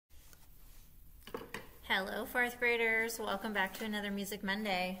Hello, fourth graders. Welcome back to another Music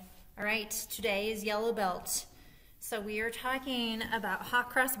Monday. All right, today is Yellow Belt. So we are talking about hot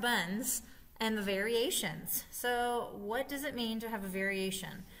cross buns and the variations. So what does it mean to have a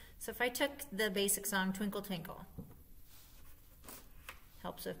variation? So if I took the basic song Twinkle Twinkle,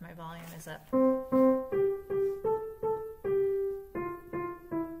 helps if my volume is up.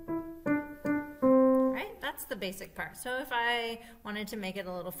 Right, that's the basic part. So if I wanted to make it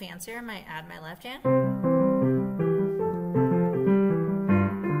a little fancier, I might add my left hand.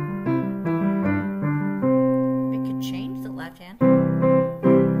 I could change the left hand.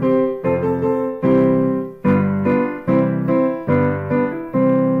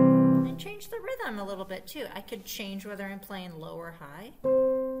 And change the rhythm a little bit too. I could change whether I'm playing low or high,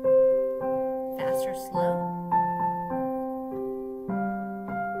 fast or slow.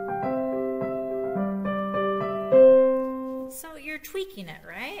 So you're tweaking it,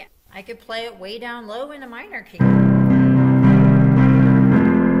 right? I could play it way down low in a minor key.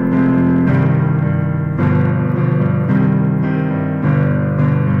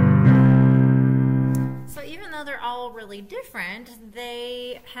 So even though they're all really different,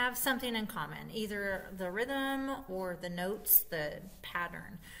 they have something in common, either the rhythm or the notes, the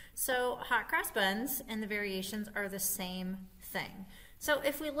pattern. So hot cross buns and the variations are the same thing. So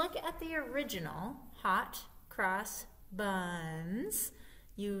if we look at the original hot cross buns,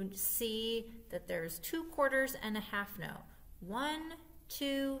 you see that there's 2 quarters and a half note. 1,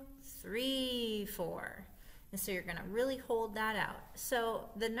 2, 3, 4. And so you're going to really hold that out. So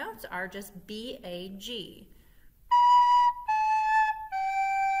the notes are just B, A, G.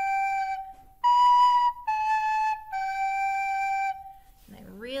 And I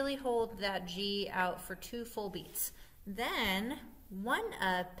really hold that G out for 2 full beats. Then 1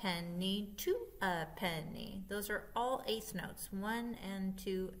 a penny, 2 a penny. Those are all eighth notes. 1 and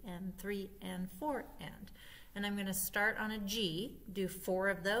 2 and 3 and 4 and I'm going to start on a G, do 4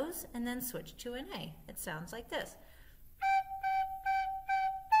 of those, and then switch to an A. It sounds like this.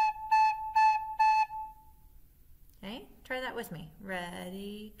 Okay, try that with me.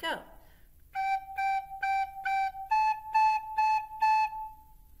 Ready, go.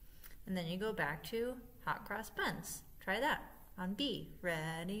 And then you go back to hot cross buns. Try that on B.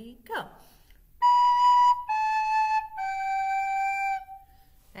 Ready, go.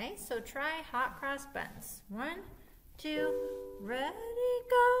 Okay, so try hot cross buns. 1, 2, ready,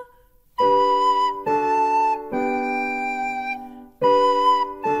 go.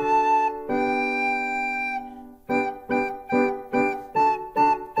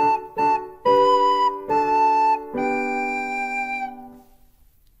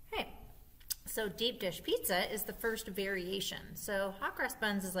 Okay, so deep dish pizza is the first variation. So hot cross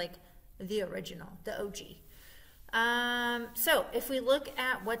buns is like the original, the OG. So if we look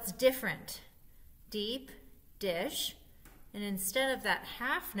at what's different, deep dish, and instead of that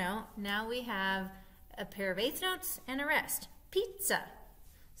half note, now we have a pair of eighth notes and a rest, pizza.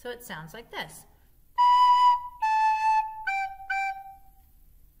 So it sounds like this.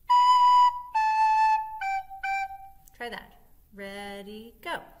 Try that. Ready,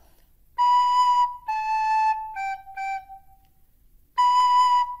 go.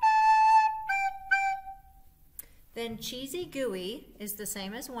 Then cheesy gooey is the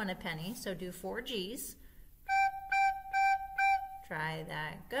same as 1 a penny, so do 4 G's. Try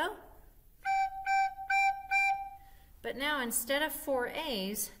that, go. But now instead of 4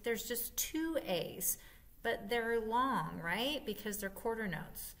 A's, there's just 2 A's, but they're long, right? Because they're quarter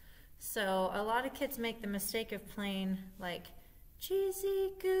notes. So a lot of kids make the mistake of playing like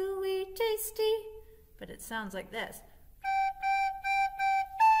cheesy gooey tasty, but it sounds like this.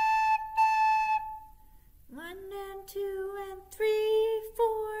 1 and 2 and 3,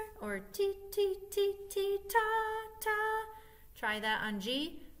 4, or T, T, T, T, ta, ta. Try that on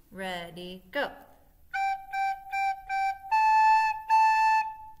G. Ready, go.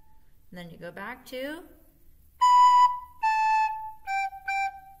 And then you go back to.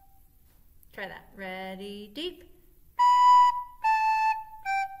 Try that. Ready, deep.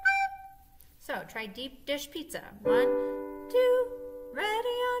 So try deep dish pizza. 1, 2, ready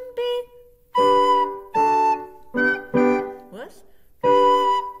on B. Whoops.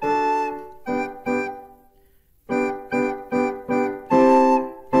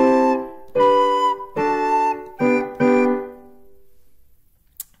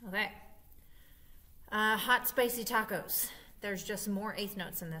 Okay. Hot spicy tacos. There's just more eighth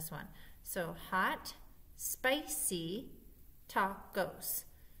notes in this one. So hot spicy tacos.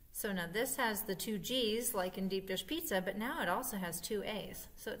 So now this has the 2 G's like in deep dish pizza, but now it also has 2 A's.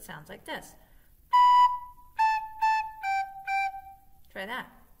 So it sounds like this. Try that.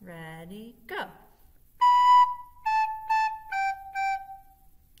 Ready, go.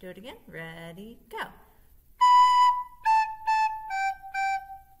 Do it again. Ready, go.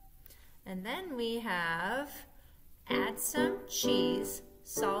 And then we have add some cheese,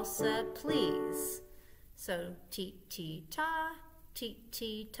 salsa please. So ti-ti-ta,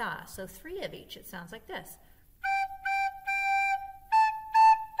 ti-ti-ta. So 3 of each. It sounds like this.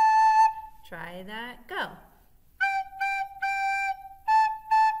 Try that, go.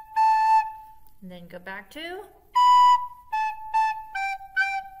 And then go back to,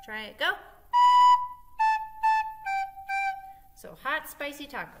 try it, go. So hot, spicy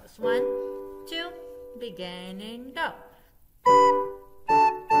tacos. 1, 2, begin and go.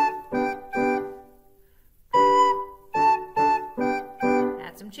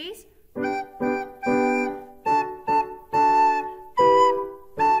 Add some cheese.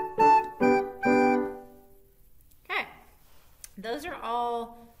 Okay, those are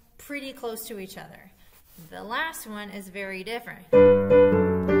all pretty close to each other. The last one is very different.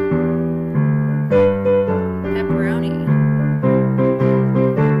 Pepperoni.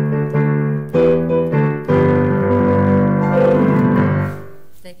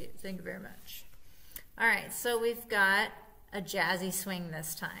 Thank you very much. All right, so we've got a jazzy swing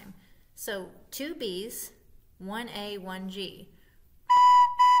this time. So 2 B's, 1 A, 1 G.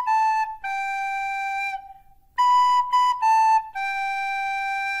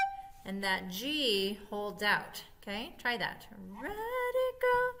 And that G holds out, okay? Try that. Ready,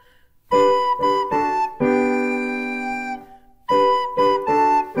 go.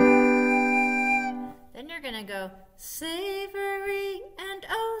 Then you're gonna go savory and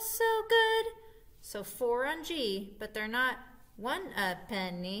oh so good. So 4 on G, but they're not 1 a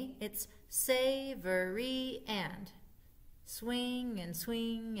penny. It's savory and swing and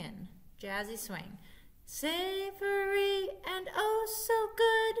jazzy swing. Savory and oh so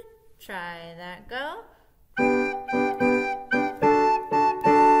good. Try that, go.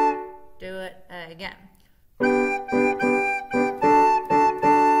 Do it again.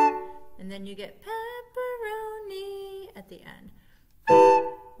 And then you get pepperoni at the end.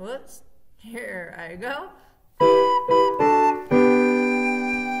 Whoops, here I go.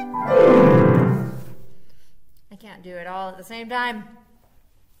 I can't do it all at the same time.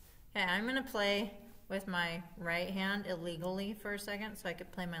 Okay, I'm gonna play with my right hand illegally for a second so I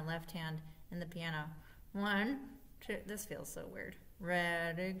could play my left hand in the piano. 1, 2, this feels so weird.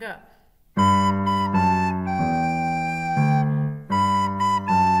 Ready, go.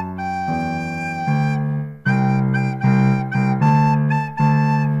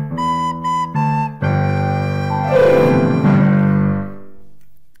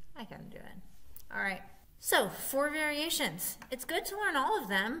 I couldn't do it. All right, so 4 variations. It's good to learn all of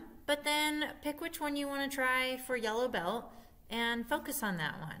them, but then pick which one you want to try for yellow belt and focus on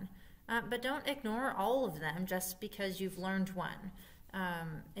that one. But don't ignore all of them just because you've learned one.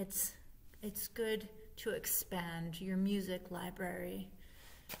 It's good to expand your music library.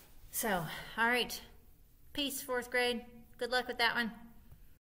 So, all right, peace, 4th grade. Good luck with that one.